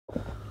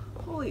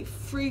Holy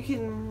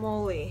freaking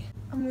moly.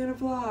 I'm gonna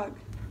vlog.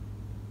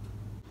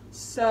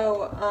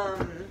 So,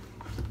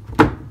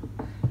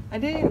 I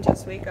didn't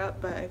just wake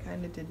up, but I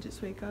kind of did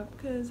just wake up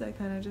because I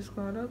kind of just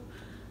got up.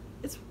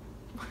 It's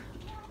 1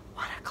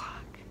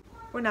 o'clock.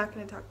 We're not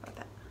going to talk about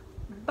that.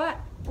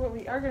 But what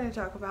we are going to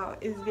talk about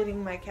is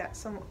getting my cat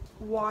some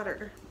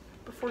water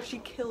before she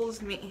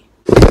kills me.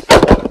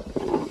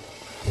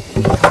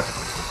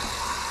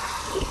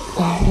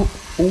 Oh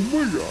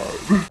my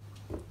god.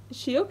 Is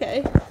she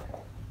okay?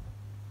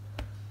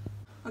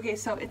 Okay,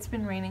 so it's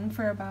been raining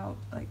for about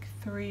like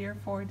 3 or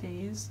 4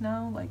 days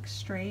now, like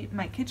straight.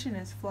 My kitchen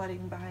is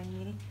flooding behind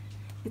me.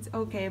 It's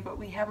okay, but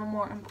we have a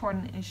more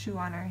important issue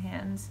on our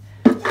hands.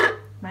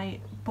 My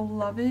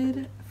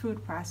beloved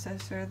food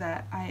processor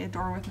that I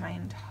adore with my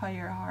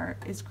entire heart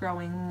is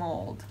growing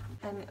mold.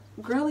 And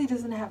Girly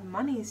doesn't have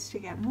monies to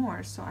get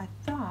more, so I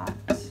thought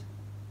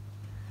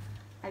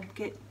I'd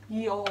get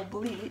ye old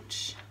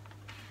bleach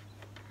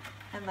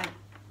and like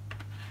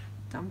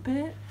dump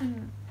it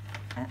and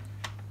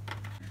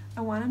I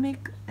want to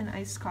make an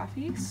iced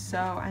coffee, so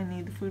I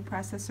need the food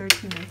processor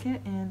to make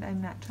it, and I'm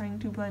not trying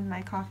to blend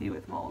my coffee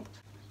with mold.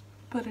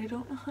 But I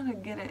don't know how to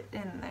get it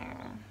in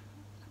there.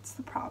 That's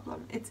the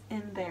problem. It's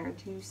in there.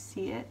 Do you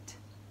see it?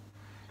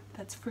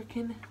 That's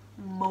freaking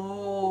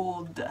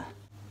mold.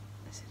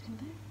 Is it in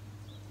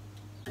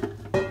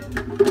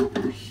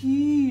there?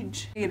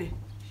 Huge. Look at it.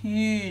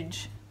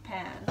 Huge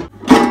pan.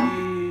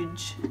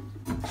 Huge.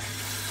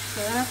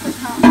 So then I put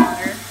hot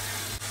water.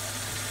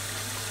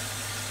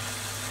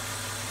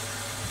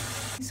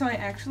 So I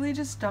actually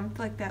just dumped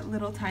like that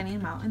little tiny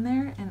amount in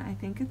there, and I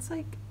think it's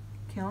like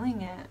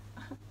killing it.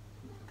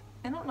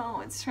 I don't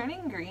know, it's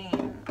turning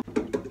green.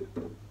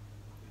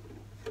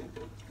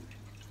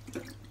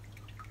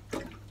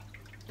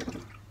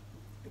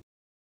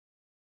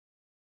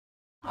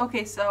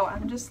 Okay, so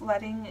I'm just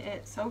letting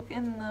it soak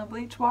in the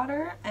bleach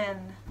water,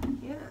 and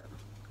yeah.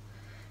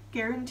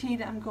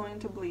 Guaranteed I'm going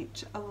to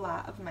bleach a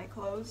lot of my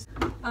clothes.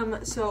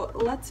 So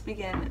let's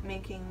begin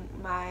making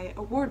my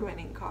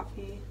award-winning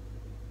coffee.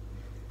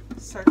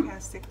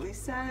 Sarcastically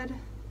said,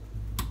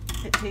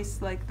 it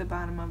tastes like the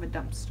bottom of a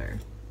dumpster,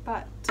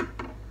 but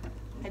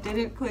I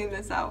didn't clean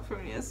this out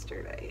from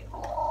yesterday.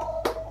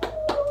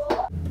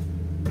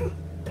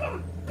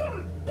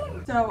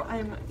 So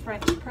I'm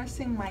French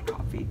pressing my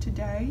coffee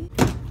today.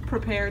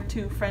 Prepared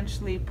to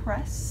Frenchly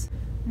press.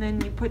 And then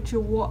you put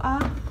your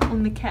water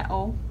on the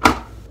kettle. I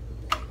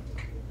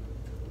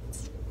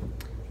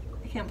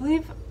can't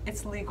believe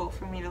it's legal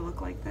for me to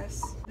look like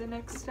this. The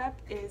next step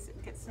is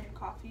get some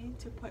coffee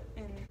to put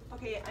in.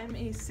 Okay, I'm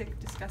a sick,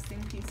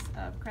 disgusting piece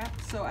of crap,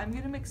 so I'm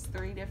gonna mix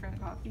 3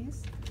 different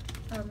coffees.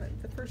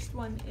 The first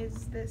one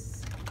is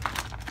this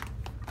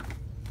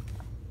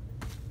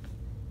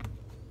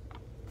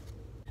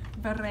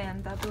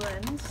Veranda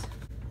blend.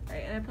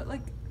 Alright, and I put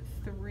like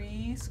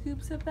 3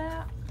 scoops of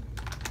that.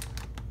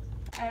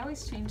 I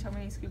always change how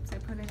many scoops I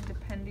put in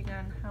depending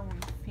on how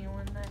I'm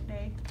feeling that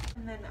day.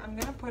 And then I'm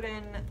gonna put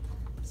in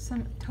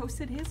some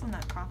toasted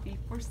hazelnut coffee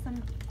for some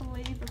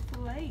flavor.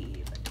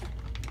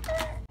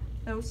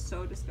 That was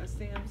so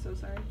disgusting, I'm so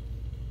sorry.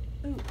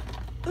 Ooh.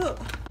 Ugh.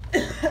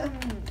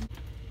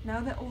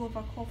 Now that all of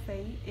our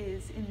coffee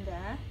is in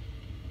there,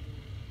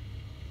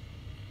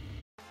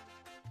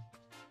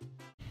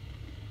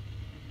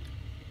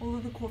 all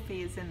of the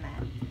coffee is in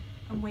there.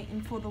 I'm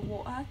waiting for the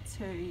water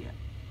to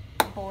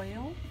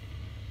boil,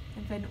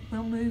 and then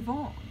we'll move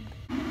on.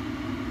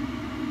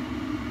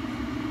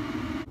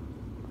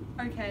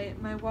 Okay,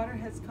 my water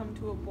has come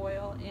to a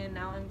boil, and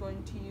now I'm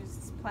going to use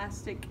this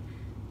plastic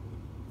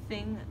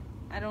thing.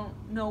 I don't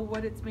know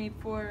what it's made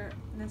for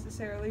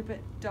necessarily, but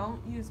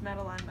don't use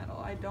metal on metal.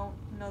 I don't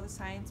know the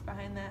science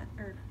behind that,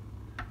 or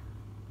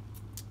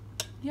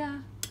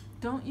yeah,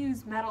 don't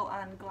use metal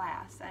on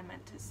glass, I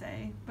meant to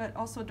say, but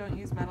also don't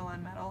use metal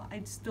on metal.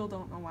 I still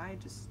don't know why,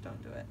 just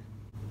don't do it.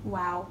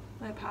 Wow,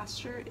 my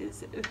posture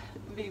is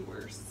the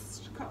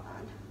worst. Come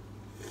on.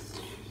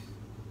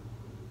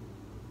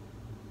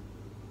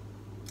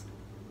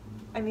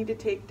 I need to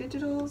take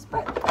digitals,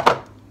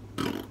 but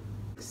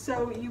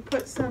so you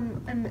put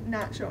some, I'm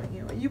not showing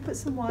you, you put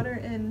some water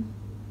in.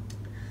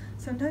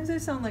 Sometimes I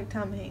sound like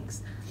Tom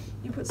Hanks.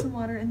 You put some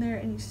water in there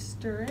and you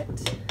stir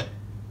it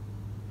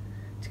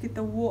to get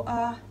the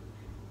water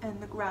and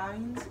the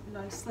grinds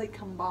nicely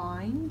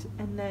combined,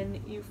 and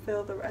then you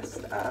fill the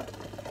rest up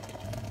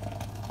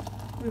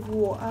with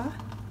water.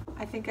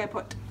 I think I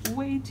put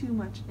way too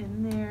much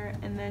in there,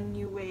 and then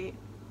you wait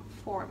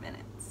 4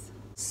 minutes.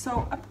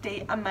 So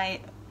update on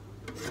my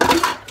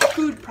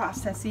food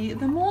processing.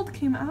 The mold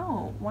came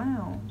out.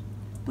 Wow.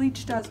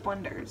 Bleach does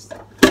wonders.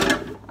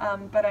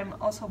 But I'm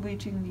also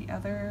bleaching the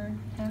other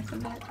half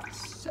of it,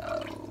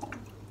 so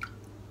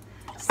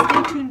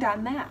stay tuned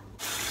on that.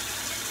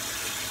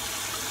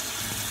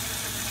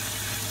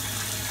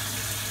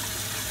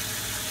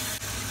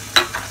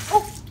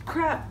 Oh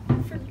crap,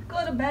 I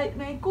forgot about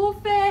my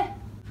coffee.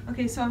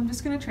 Okay, so I'm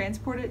just gonna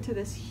transport it to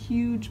this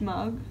huge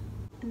mug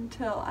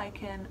until I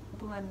can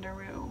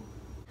blenderoo.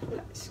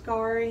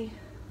 Sorry.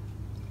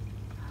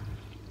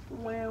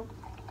 Wow.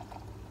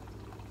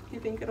 You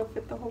think it'll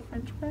fit the whole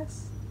French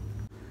press?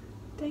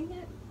 Dang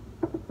it.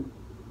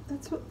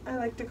 That's what I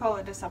like to call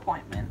a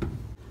disappointment.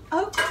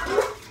 Oh!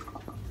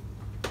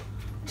 I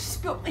just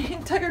spilled my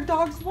entire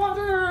dog's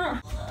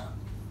water!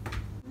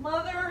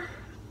 Mother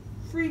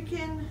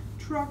freaking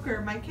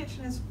trucker. My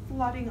kitchen is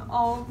flooding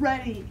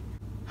already.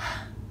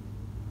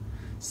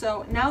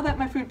 So now that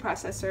my food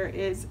processor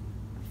is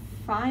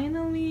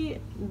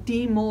finally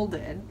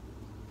demolded,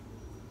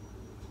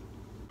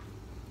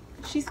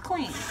 she's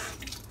clean.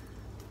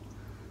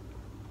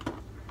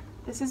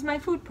 This is my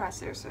food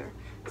processor.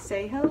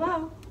 Say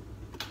hello.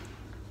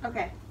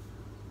 Okay.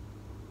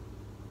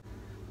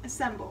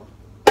 Assemble.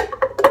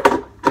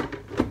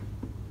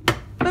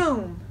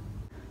 Boom.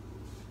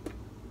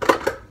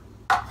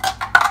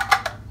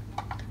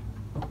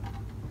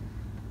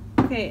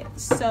 Okay,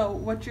 so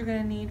what you're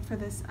gonna need for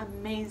this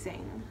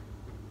amazing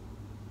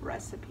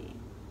recipe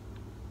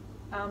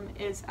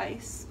is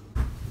ice.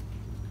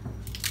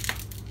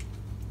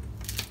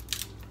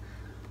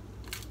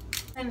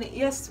 And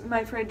yes,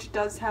 my fridge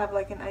does have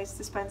like an ice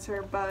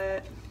dispenser, but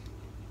it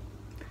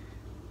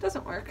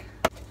doesn't work.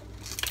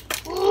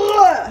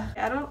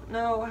 I don't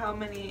know how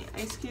many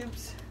ice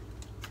cubes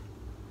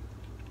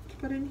to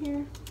put in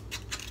here.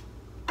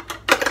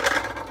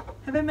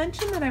 Have I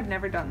mentioned that I've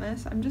never done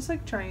this? I'm just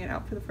like trying it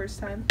out for the first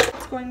time.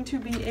 It's going to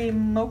be a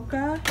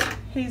mocha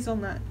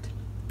hazelnut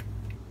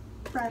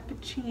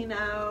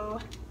frappuccino.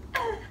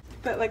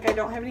 But like I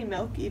don't have any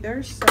milk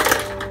either, so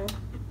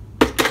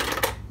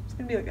it's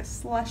gonna be like a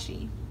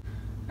slushy.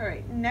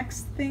 Alright,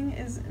 next thing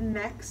is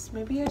next.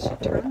 Maybe I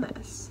should turn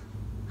this.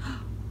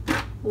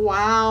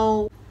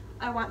 Wow.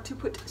 I want to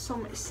put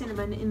some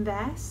cinnamon in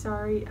there.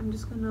 Sorry, I'm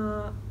just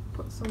gonna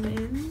put some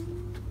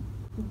in.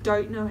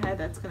 Don't know how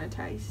that's gonna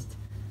taste,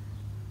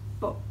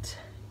 but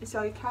it's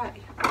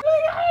okay.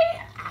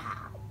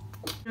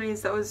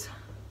 Anyways, that was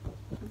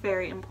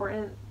very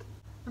important.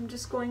 I'm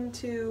just going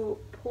to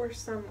pour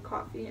some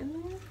coffee in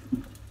there.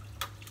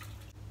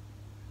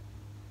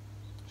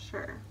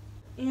 Sure.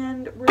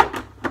 And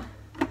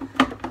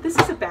this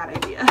is a bad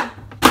idea.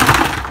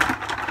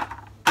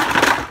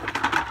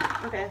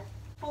 Okay,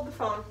 hold the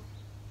phone.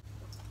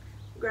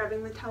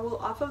 Grabbing the towel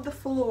off of the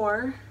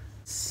floor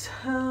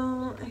so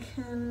I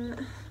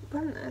can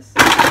blend this.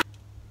 Oh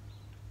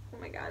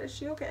my god, is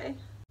she okay?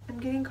 I'm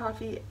getting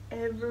coffee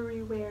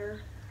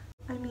everywhere.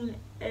 I mean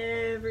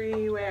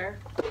everywhere.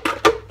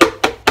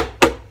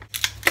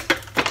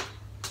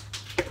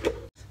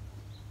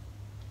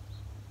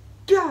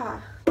 Yeah.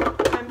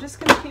 I'm just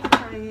gonna keep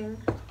trying.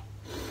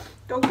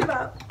 Don't give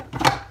up.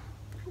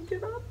 Don't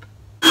give up.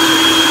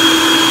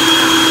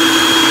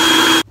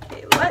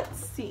 Okay,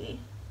 let's see.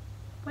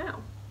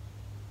 Wow.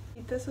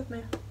 Eat this with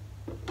my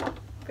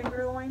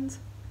finger loins.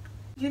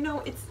 You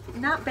know, it's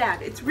not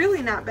bad. It's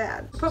really not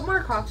bad. Put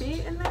more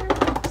coffee in there.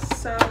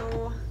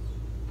 So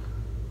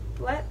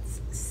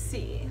let's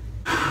see.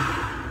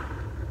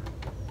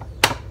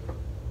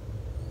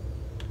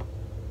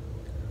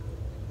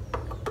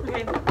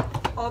 Okay,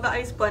 all the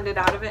ice blended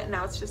out of it, and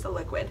now it's just a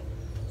liquid.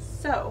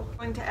 So I'm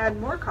going to add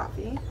more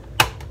coffee.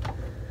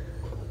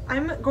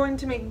 I'm going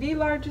to make the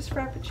largest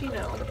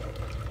frappuccino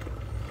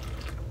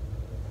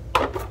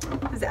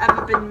has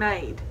ever been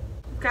made.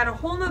 Got a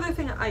whole nother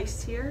thing of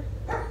ice here.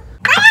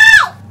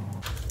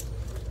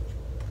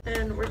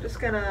 And we're just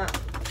gonna,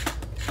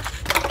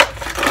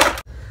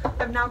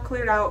 I've now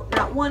cleared out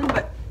not one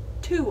but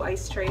 2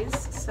 ice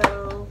trays,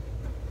 so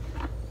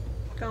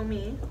go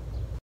me.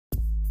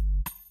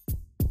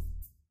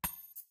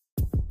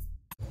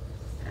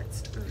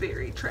 That's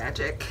very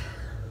tragic.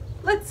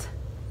 Let's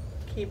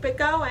keep it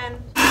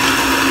going.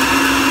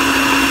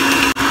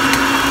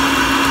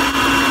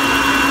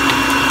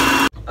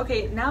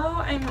 Okay,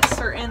 now I'm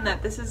certain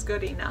that this is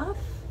good enough.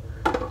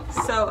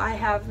 So I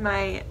have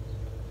my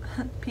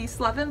peace,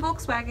 love, and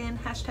Volkswagen,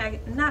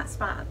 hashtag not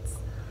spons.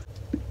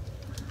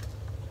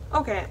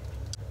 Okay,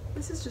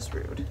 this is just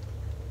rude.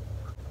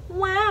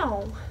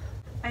 Wow.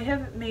 I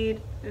have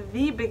made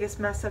the biggest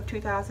mess of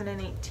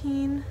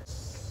 2018.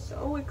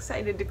 So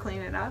excited to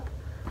clean it up.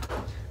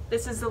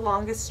 This is the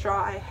longest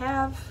straw I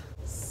have.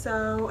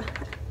 So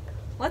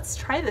let's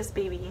try this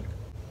baby.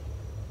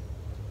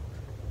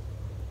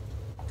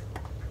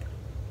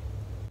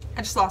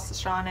 I just lost the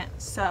straw in it,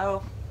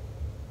 so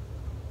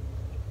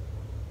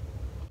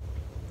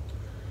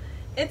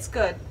it's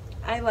good.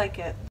 I like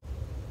it.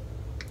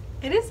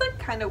 It is like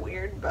kind of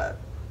weird, but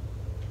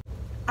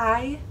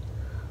I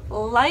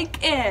like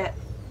it.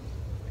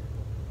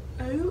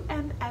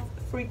 OMF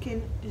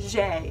freaking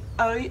J.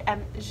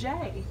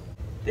 OMG.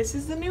 This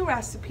is the new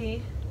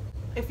recipe.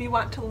 If you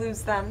want to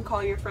lose them,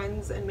 call your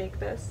friends and make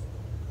this.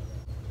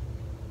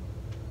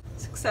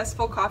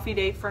 Successful coffee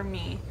day for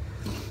me.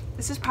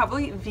 This is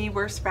probably the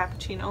worst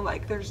Frappuccino.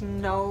 Like, there's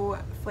no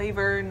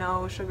flavor,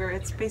 no sugar.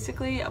 It's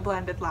basically a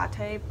blended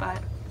latte,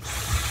 but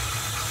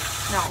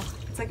no.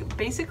 It's like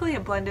basically a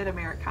blended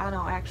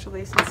Americano,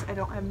 actually, since I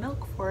don't have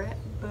milk for it,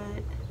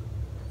 but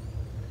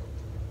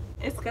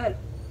it's good.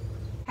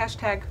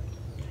 Hashtag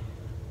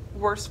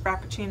worst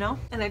Frappuccino.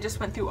 And I just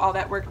went through all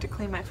that work to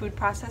clean my food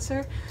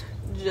processor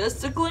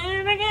just to clean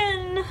it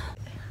again.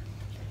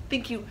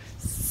 Thank you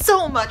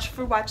so much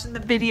for watching the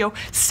video.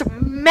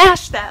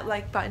 Smash that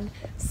like button,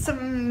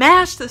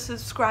 smash the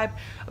subscribe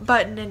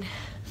button, and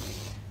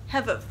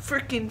have a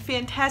freaking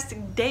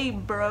fantastic day,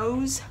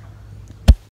 bros.